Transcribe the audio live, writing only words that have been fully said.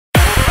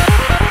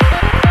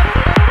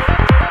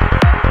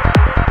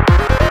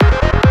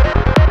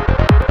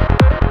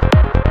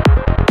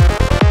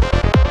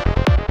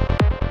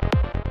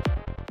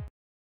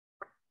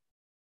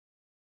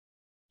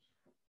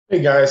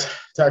Hey guys,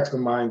 Tactical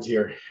Minds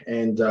here,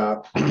 and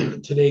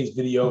today's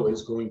video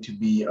is going to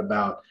be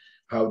about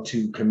how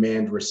to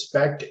command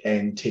respect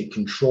and take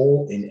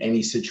control in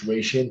any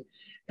situation,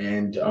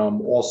 and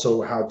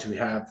also how to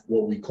have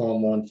what we call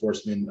in law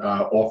enforcement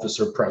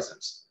officer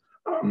presence.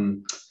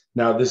 Um,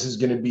 Now, this is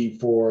going to be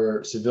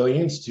for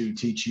civilians to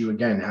teach you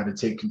again how to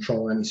take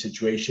control in any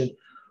situation,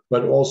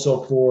 but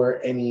also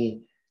for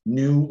any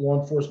new law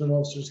enforcement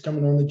officers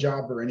coming on the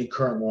job or any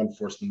current law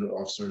enforcement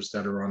officers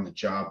that are on the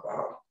job.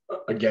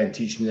 Again,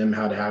 teaching them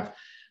how to have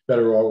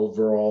better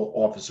overall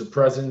officer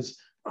presence,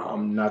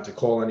 not to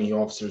call any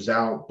officers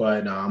out,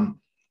 but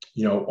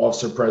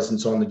officer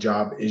presence on the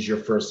job is your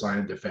first line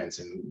of defense.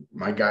 And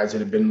my guys that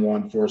have been in law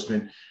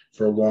enforcement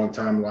for a long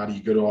time, a lot of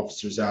you good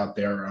officers out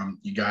there,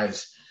 you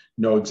guys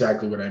know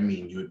exactly what I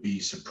mean. You would be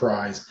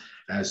surprised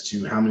as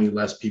to how many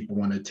less people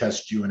want to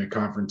test you in a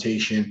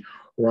confrontation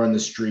or on the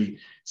street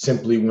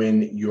simply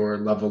when your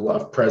level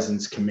of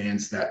presence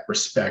commands that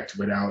respect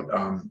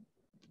without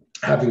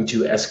having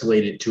to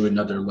escalate it to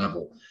another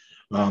level.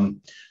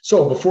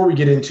 So before we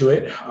get into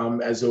it,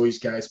 as always,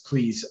 guys,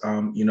 please,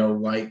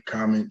 like,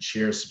 comment,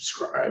 share,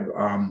 subscribe,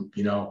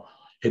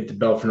 hit the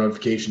bell for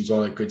notifications,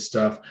 all that good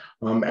stuff.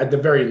 At the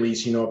very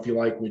least, if you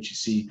like what you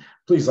see,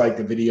 please like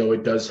the video.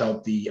 It does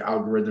help the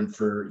algorithm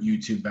for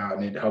YouTube out,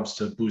 and it helps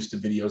to boost the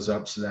videos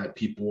up so that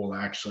people will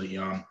actually,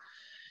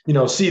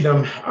 see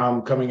them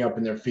coming up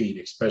in their feed,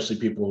 especially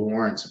people who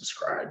aren't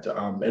subscribed.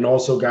 And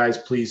also, guys,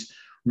 please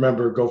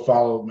remember, go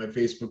follow my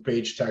Facebook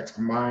page,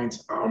 Tactical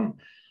Minds.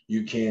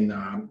 You can,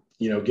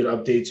 get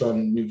updates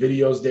on new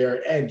videos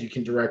there, and you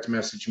can direct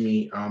message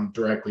me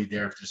directly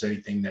there if there's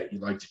anything that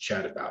you'd like to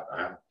chat about.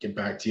 I'll get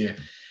back to you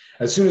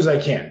as soon as I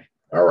can.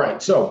 All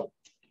right, so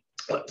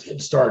let's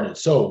get started.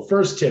 So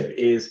first tip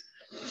is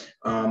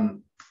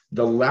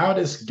the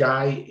loudest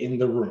guy in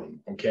the room,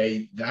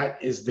 okay?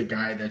 That is the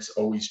guy that's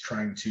always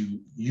trying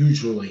to,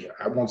 usually,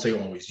 I won't say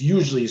always,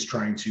 usually is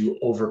trying to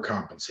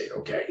overcompensate,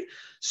 okay?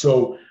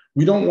 So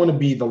we don't want to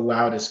be the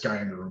loudest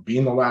guy in the room.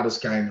 Being the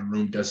loudest guy in the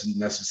room doesn't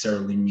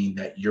necessarily mean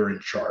that you're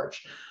in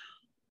charge.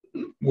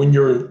 When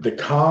you're the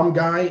calm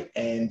guy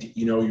and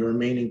you're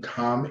remaining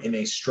calm in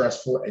a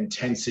stressful and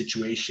tense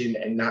situation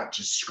and not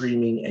just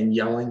screaming and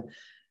yelling,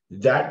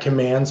 that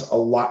commands a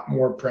lot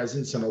more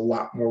presence and a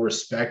lot more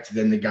respect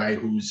than the guy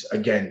who's,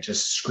 again,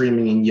 just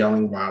screaming and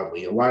yelling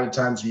wildly. A lot of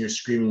times when you're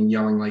screaming and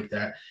yelling like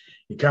that,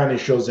 it kind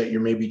of shows that you're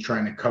maybe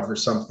trying to cover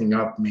something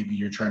up. Maybe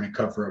you're trying to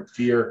cover up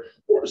fear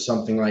or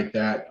something like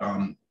that.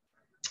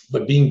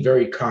 But being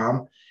very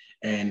calm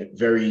and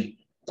very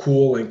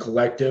cool and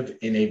collective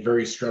in a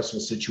very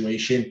stressful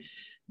situation,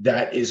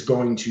 that is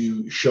going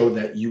to show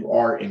that you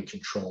are in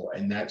control,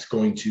 and that's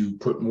going to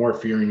put more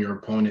fear in your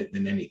opponent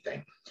than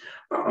anything.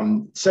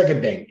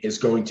 Second thing is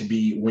going to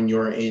be when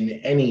you're in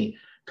any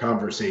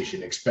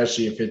conversation,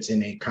 especially if it's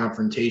in a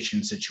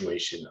confrontation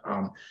situation,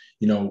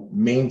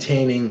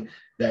 maintaining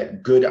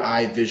that good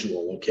eye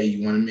visual. Okay.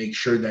 You want to make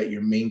sure that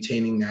you're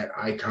maintaining that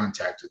eye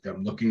contact with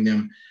them, looking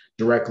them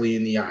directly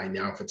in the eye.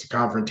 Now, if it's a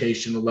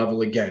confrontational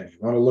level, again, you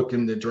want to look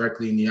them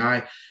directly in the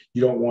eye.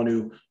 You don't want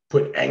to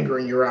put anger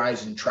in your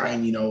eyes and try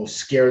and,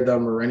 scare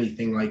them or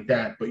anything like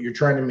that, but you're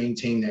trying to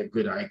maintain that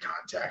good eye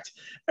contact.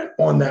 And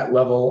on that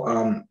level,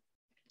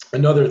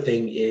 another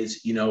thing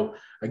is,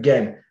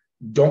 again,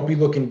 don't be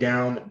looking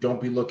down,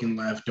 don't be looking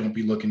left, don't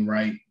be looking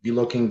right, be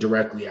looking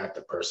directly at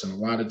the person. A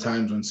lot of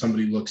times when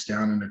somebody looks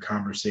down in a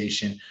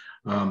conversation,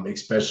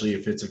 especially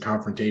if it's a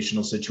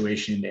confrontational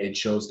situation, it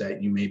shows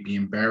that you may be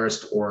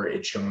embarrassed or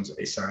it shows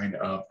a sign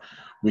of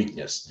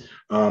weakness.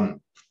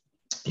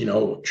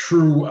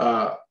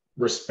 True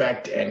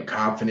respect and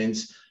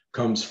confidence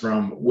comes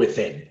from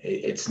within.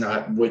 It's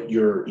not what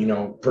you're,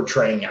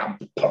 portraying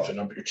out, puffing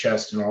up your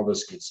chest and all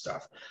this good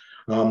stuff.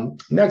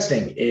 Next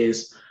thing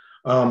is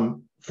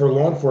for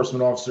law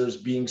enforcement officers,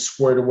 being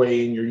squared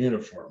away in your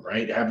uniform,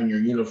 right? Having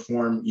your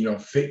uniform,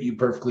 fit you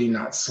perfectly,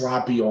 not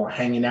sloppy, all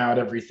hanging out,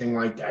 everything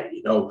like that,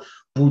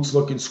 boots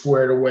looking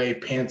squared away,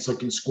 pants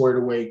looking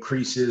squared away,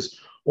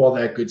 creases, all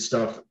that good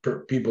stuff.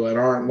 For people that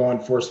aren't law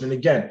enforcement,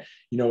 again,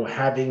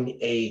 having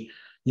a,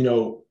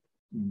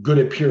 good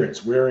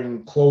appearance,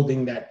 wearing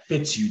clothing that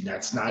fits you,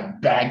 that's not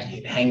baggy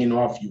and hanging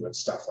off you and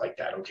stuff like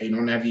that. Okay.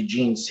 Don't have your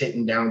jeans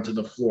hitting down to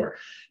the floor,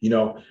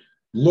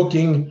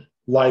 looking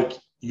like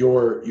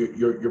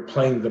you're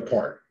playing the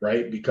part,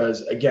 right?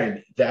 Because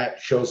again,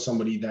 that shows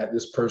somebody that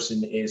this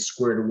person is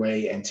squared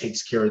away and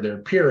takes care of their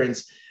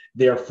appearance,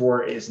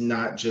 therefore is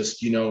not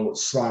just,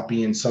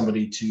 sloppy and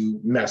somebody to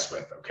mess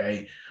with.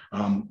 Okay.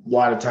 A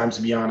lot of times,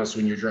 to be honest,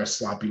 when you're dressed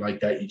sloppy like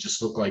that, you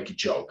just look like a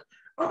joke.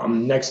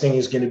 Next thing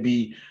is going to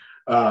be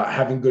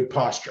having good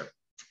posture,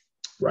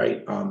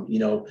 right?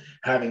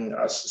 Having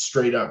us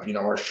straight up,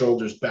 our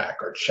shoulders back,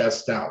 our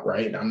chest out,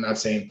 right? I'm not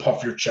saying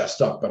puff your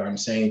chest up, but I'm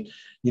saying,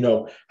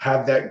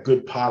 have that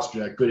good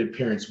posture, that good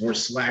appearance. When we're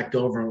slacked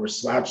over and we're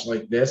slouched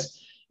like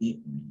this,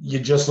 you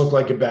just look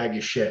like a bag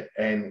of shit.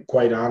 And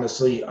quite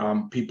honestly,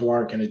 people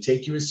aren't going to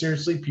take you as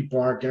seriously.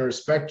 People aren't going to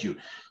respect you.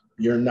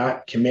 You're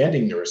not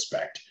commanding the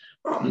respect.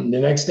 The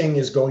next thing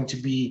is going to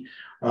be,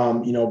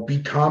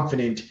 be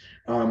confident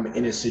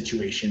in a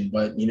situation,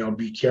 but,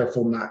 be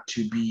careful not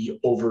to be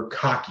over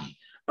cocky.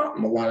 A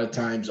lot of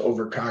times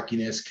over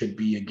cockiness could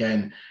be,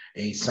 again,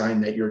 a sign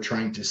that you're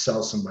trying to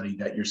sell somebody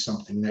that you're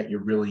something that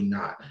you're really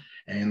not.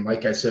 And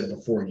like I said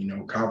before,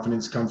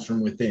 confidence comes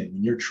from within.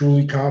 When you're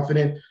truly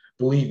confident,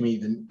 believe me,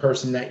 the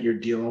person that you're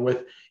dealing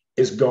with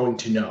is going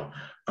to know.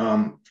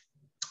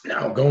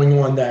 Now, going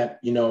on that,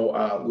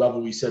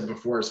 level we said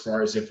before, as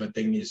far as if a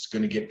thing is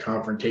going to get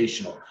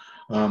confrontational,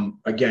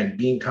 again,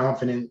 being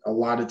confident a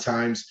lot of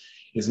times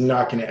is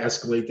not going to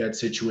escalate that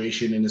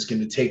situation and is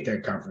going to take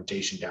that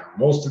confrontation down.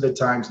 Most of the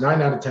times,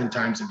 9 out of 10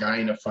 times, a guy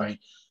in a fight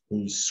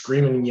who's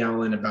screaming and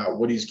yelling about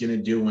what he's going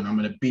to do and I'm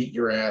going to beat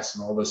your ass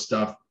and all this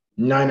stuff,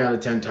 9 out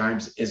of 10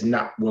 times is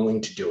not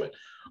willing to do it.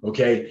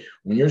 Okay.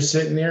 When you're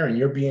sitting there and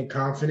you're being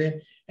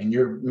confident and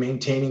you're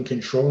maintaining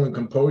control and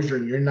composure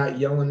and you're not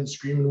yelling and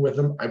screaming with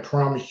them, I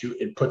promise you,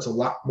 it puts a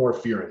lot more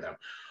fear in them.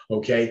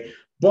 Okay.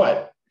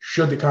 But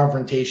should the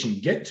confrontation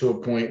get to a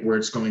point where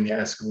it's going to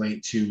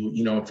escalate to,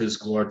 a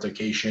physical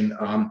altercation,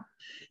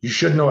 you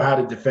should know how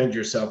to defend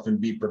yourself and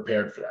be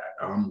prepared for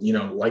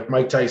that. Like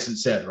Mike Tyson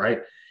said,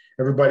 right?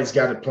 Everybody's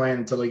got a plan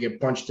until they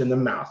get punched in the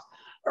mouth.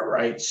 All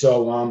right.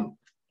 So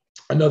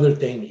another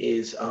thing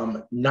is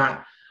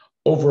not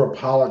over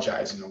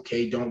apologizing.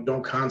 Okay.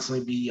 Don't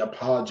constantly be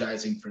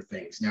apologizing for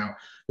things. Now,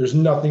 there's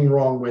nothing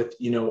wrong with,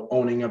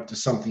 owning up to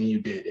something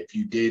you did. If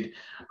you did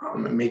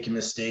make a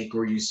mistake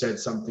or you said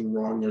something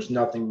wrong, there's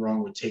nothing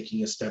wrong with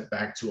taking a step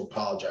back to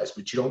apologize,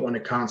 but you don't want to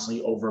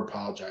constantly over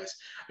apologize.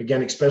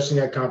 Again, especially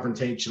in that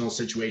confrontational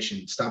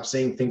situation, stop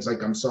saying things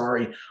like, I'm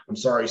sorry,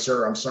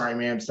 sir, I'm sorry,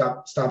 ma'am.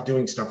 Stop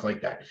doing stuff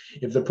like that.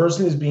 If the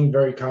person is being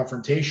very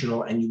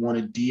confrontational and you want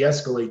to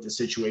de-escalate the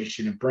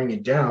situation and bring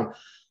it down,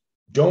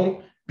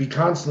 don't be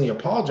constantly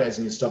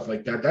apologizing and stuff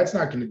like that. That's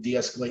not going to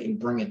de-escalate and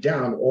bring it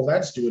down. All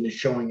that's doing is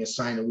showing a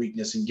sign of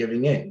weakness and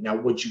giving in. Now,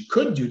 what you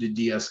could do to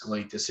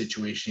de-escalate the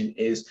situation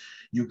is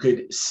you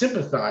could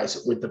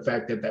sympathize with the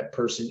fact that that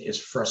person is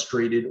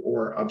frustrated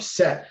or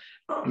upset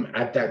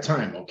at that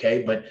time,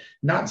 okay? But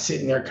not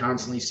sitting there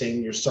constantly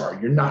saying you're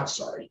sorry. You're not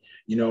sorry.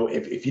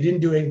 If you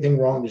didn't do anything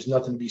wrong, there's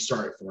nothing to be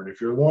sorry for. And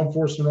if you're a law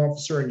enforcement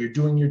officer and you're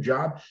doing your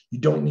job, you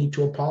don't need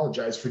to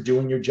apologize for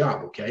doing your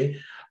job, okay?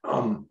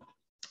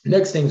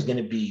 Next thing is going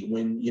to be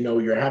when,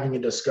 you're having a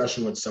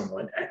discussion with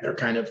someone and they're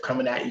kind of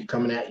coming at you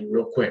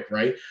real quick,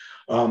 right?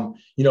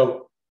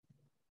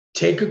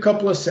 Take a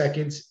couple of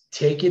seconds,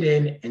 take it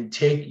in and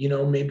take,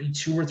 maybe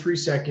 2 or 3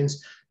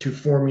 seconds to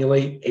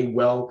formulate a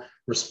well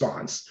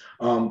response.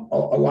 A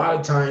lot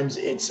of times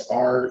it's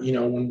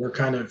when we're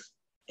kind of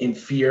in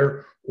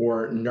fear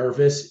or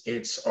nervous,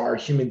 it's our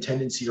human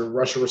tendency to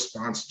rush a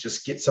response,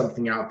 just get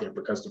something out there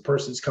because the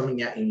person's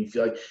coming at you and you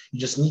feel like you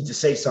just need to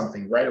say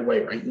something right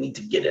away, right? You need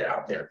to get it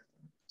out there.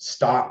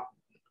 Stop,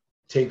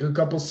 take a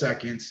couple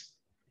seconds.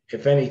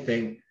 If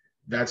anything,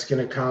 that's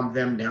going to calm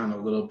them down a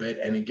little bit.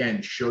 And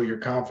again, show your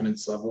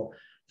confidence level,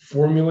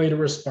 formulate a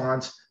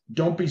response.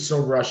 Don't be so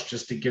rushed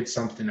just to get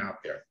something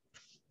out there.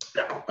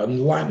 Now,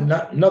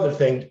 another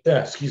thing,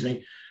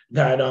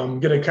 that I'm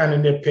going to kind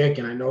of nitpick,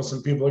 and I know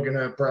some people are going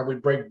to probably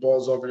break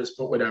balls over this,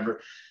 but whatever.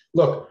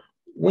 Look,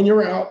 when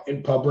you're out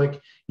in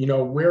public,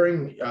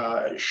 wearing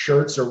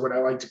shirts or what I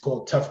like to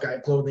call tough guy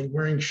clothing,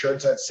 wearing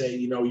shirts that say,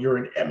 you're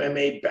an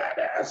MMA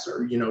badass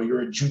or,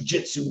 you're a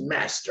jujitsu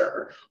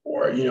master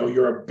or,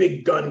 you're a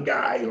big gun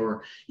guy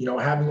or,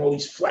 having all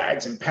these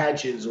flags and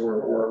patches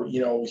or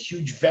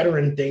huge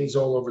veteran things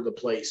all over the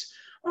place.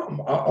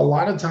 A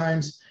lot of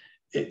times,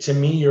 to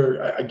me, you're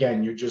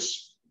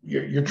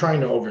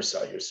trying to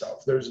oversell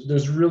yourself.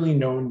 There's really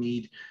no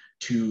need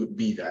to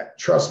be that.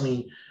 Trust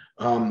me.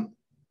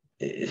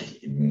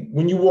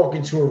 When you walk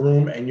into a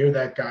room and you're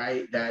that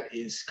guy that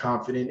is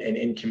confident and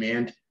in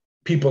command,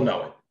 people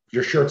know it.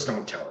 Your shirts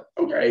don't tell it.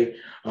 Okay.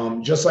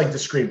 Just like the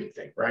screaming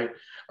thing, right?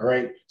 All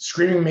right.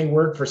 Screaming may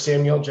work for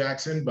Samuel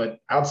Jackson, but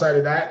outside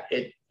of that,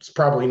 it's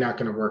probably not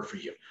going to work for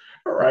you.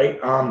 All right.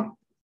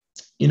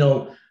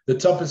 The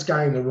toughest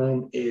guy in the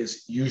room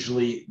is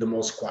usually the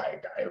most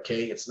quiet guy,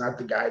 okay? It's not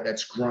the guy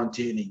that's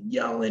grunting and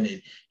yelling and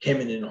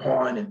hemming and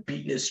hawing and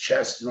beating his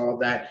chest and all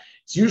that.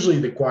 It's usually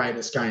the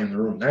quietest guy in the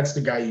room. That's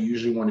the guy you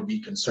usually want to be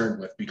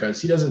concerned with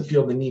because he doesn't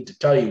feel the need to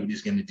tell you what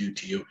he's going to do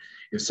to you.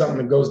 If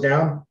something goes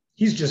down,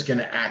 he's just going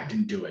to act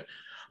and do it.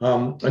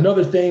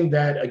 Another thing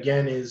that,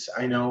 again, is,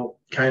 I know,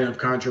 kind of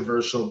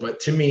controversial, but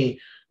to me,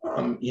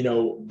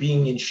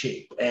 being in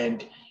shape.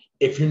 And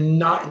if you're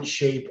not in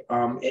shape,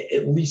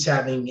 at least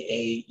having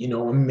a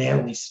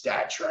manly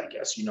stature, I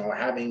guess,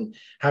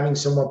 having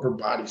some upper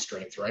body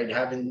strength, right?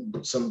 Having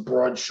some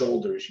broad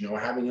shoulders,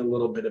 having a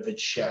little bit of a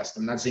chest.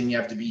 I'm not saying you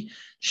have to be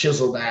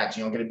chiseled abs,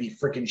 going to be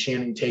freaking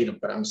Channing Tatum,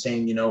 but I'm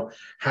saying,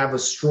 have a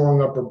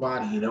strong upper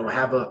body,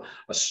 have a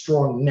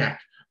strong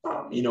neck.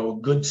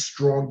 Good,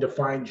 strong,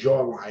 defined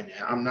jawline.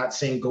 I'm not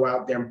saying go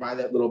out there and buy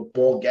that little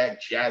ball gag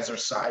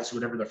jazzercise,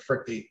 whatever the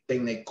frick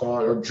thing they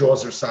call it, or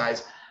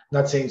jawzercise.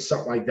 Not saying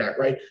something like that,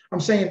 right? I'm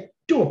saying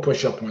do a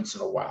push-up once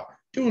in a while.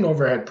 do an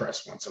overhead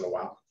press once in a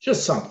while,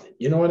 just something,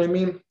 you know what I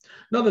mean?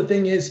 Another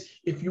thing is,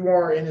 if you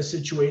are in a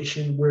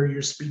situation where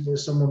you're speaking to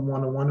someone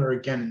one-on-one, or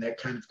again, in that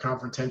kind of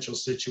confrontational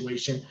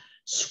situation,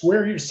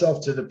 square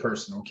yourself to the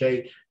person,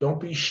 okay? Don't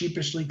be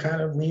sheepishly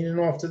kind of leaning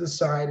off to the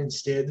side and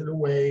standing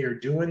away or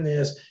doing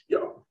this.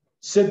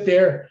 Sit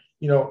there,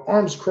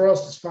 arms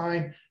crossed is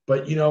fine,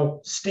 but,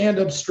 stand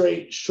up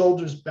straight,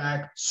 shoulders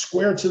back,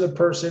 square to the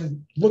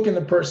person, looking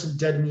the person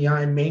dead in the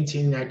eye,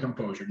 maintaining that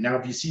composure. Now,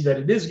 if you see that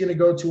it is going to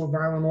go to a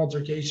violent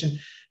altercation,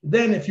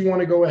 then if you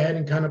want to go ahead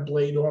and kind of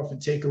blade off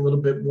and take a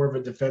little bit more of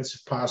a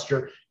defensive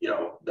posture,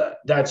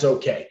 that's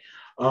okay.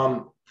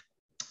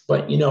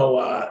 But,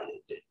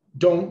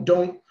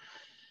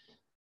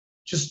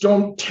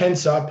 don't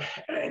tense up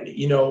and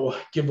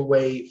give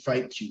away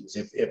fight cues.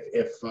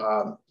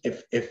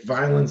 If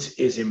violence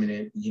is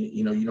imminent,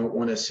 you don't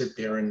want to sit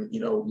there and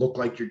look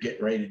like you're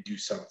getting ready to do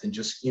something.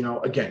 Just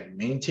again,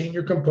 maintain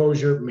your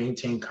composure,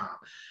 maintain calm.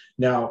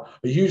 Now,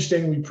 a huge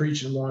thing we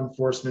preach in law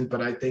enforcement,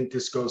 but I think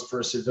this goes for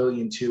a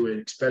civilian too,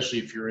 and especially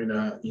if you're in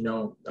a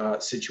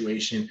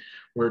situation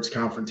where it's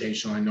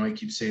confrontational. I know I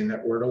keep saying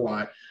that word a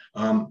lot,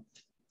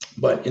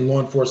 but in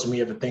law enforcement we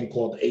have a thing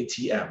called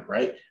ATM,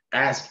 right?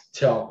 Ask,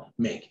 tell,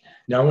 make.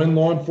 Now, in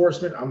law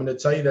enforcement, I'm going to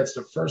tell you that's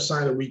the first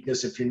sign of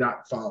weakness if you're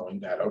not following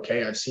that,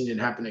 okay? I've seen it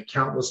happen to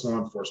countless law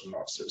enforcement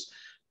officers.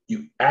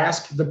 You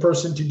ask the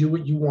person to do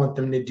what you want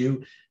them to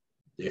do.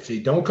 If they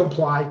don't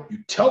comply, you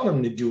tell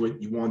them to do what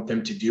you want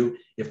them to do.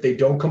 If they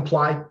don't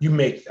comply, you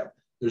make them.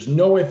 There's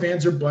no ifs,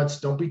 ands, or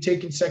buts. Don't be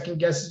taking second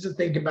guesses to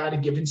think about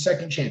it, giving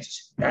second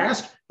chances. You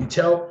ask, you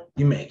tell,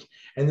 you make.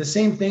 And the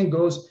same thing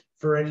goes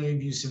for any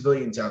of you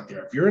civilians out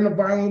there. If you're in a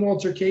violent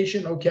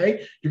altercation,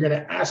 okay, you're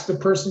going to ask the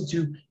person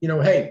to,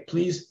 hey,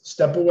 please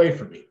step away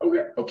from me.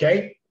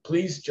 Okay,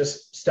 please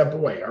just step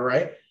away, all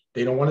right?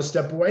 They don't want to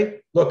step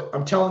away. Look,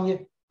 I'm telling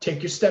you,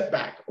 take your step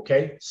back,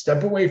 okay?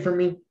 Step away from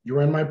me.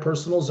 You're in my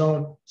personal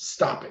zone.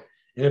 Stop it.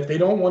 And if they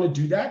don't want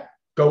to do that,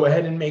 go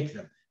ahead and make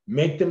them.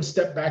 Make them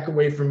step back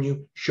away from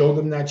you. Show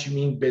them that you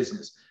mean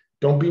business.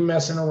 Don't be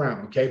messing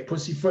around, okay?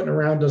 Pussyfooting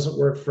around doesn't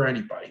work for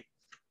anybody.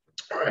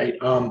 All right.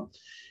 I'm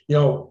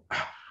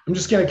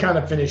just going to kind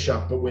of finish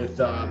up with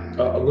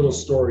a little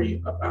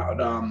story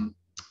about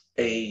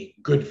a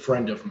good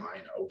friend of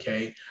mine,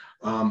 okay?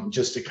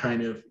 Just to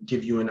kind of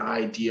give you an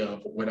idea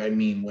of what I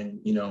mean when,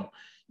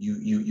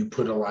 you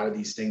put a lot of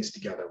these things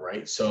together,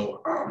 right?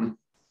 So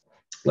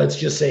let's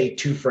just say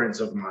two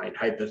friends of mine,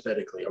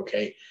 hypothetically,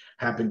 okay,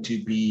 happen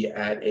to be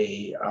at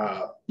a,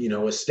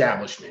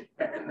 establishment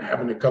and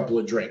having a couple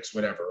of drinks,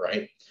 whatever,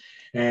 right?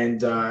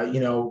 And,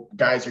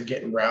 guys are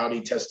getting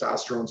rowdy,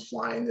 testosterone's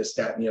flying, this,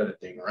 that, and the other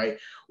thing, right?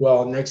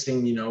 Well, next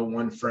thing you know,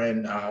 one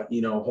friend,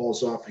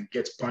 hauls off and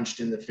gets punched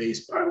in the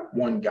face by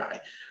one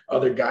guy.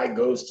 Other guy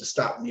goes to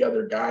stop the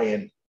other guy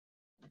and,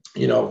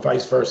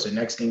 vice versa.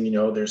 Next thing you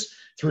know, there's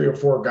 3 or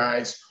 4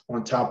 guys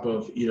on top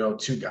of, 2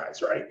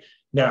 guys, right?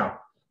 Now,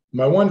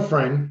 my one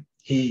friend,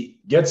 he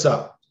gets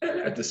up. And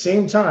at the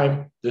same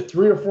time, the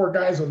 3 or 4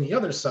 guys on the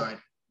other side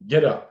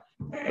get up.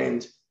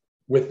 And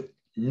with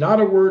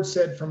not a word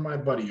said from my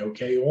buddy,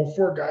 okay? All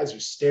 4 guys are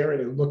staring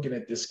and looking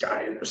at this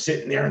guy, and they're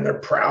sitting there and they're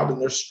proud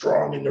and they're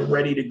strong and they're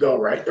ready to go,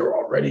 right? They're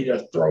all ready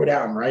to throw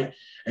down, right?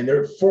 And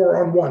they're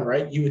 4-on-1,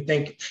 right? You would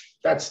think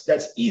that's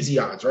easy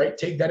odds, right?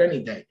 Take that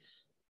any day.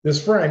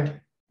 This friend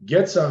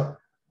gets up,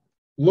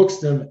 looks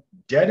them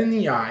dead in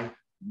the eye,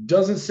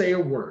 doesn't say a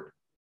word.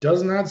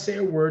 Does not say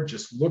a word,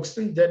 just looks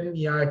them dead in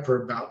the eye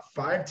for about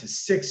 5 to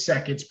 6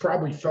 seconds,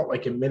 probably felt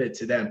like a minute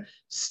to them,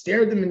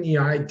 stared them in the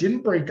eye,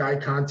 didn't break eye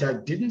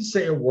contact, didn't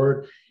say a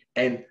word,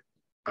 and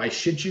I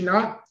shit you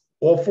not,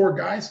 all 4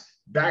 guys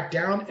backed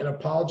down and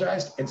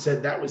apologized and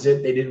said that was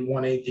it. They didn't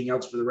want anything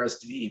else for the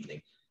rest of the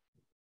evening.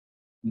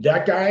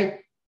 That guy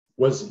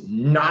was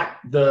not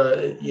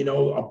a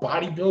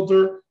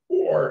bodybuilder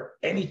or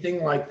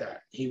anything like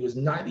that. He was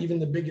not even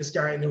the biggest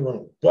guy in the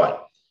room,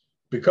 but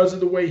because of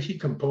the way he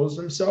composed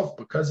himself,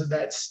 because of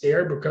that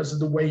stare, because of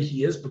the way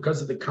he is,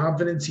 because of the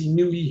confidence he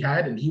knew he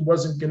had and he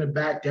wasn't going to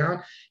back down,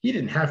 he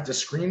didn't have to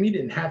scream. He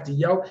didn't have to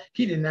yell.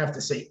 He didn't have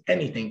to say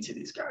anything to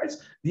these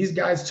guys. These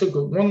guys took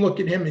one look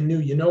at him and knew,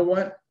 you know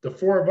what? The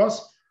 4 of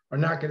us are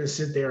not going to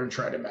sit there and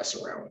try to mess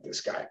around with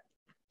this guy.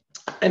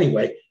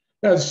 Anyway,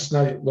 that's just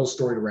a little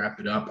story to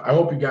wrap it up. I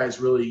hope you guys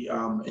really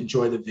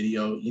enjoy the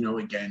video.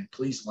 Again,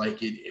 please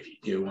like it if you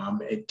do.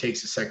 It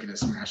takes a second to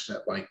smash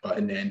that like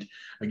button. And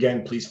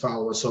again, please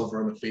follow us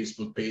over on the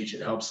Facebook page.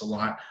 It helps a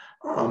lot.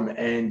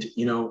 And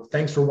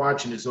thanks for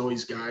watching as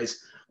always,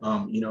 guys.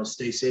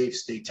 Stay safe,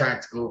 stay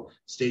tactical,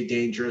 stay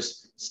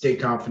dangerous, stay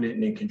confident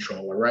and in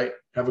control. All right.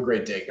 Have a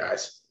great day,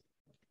 guys.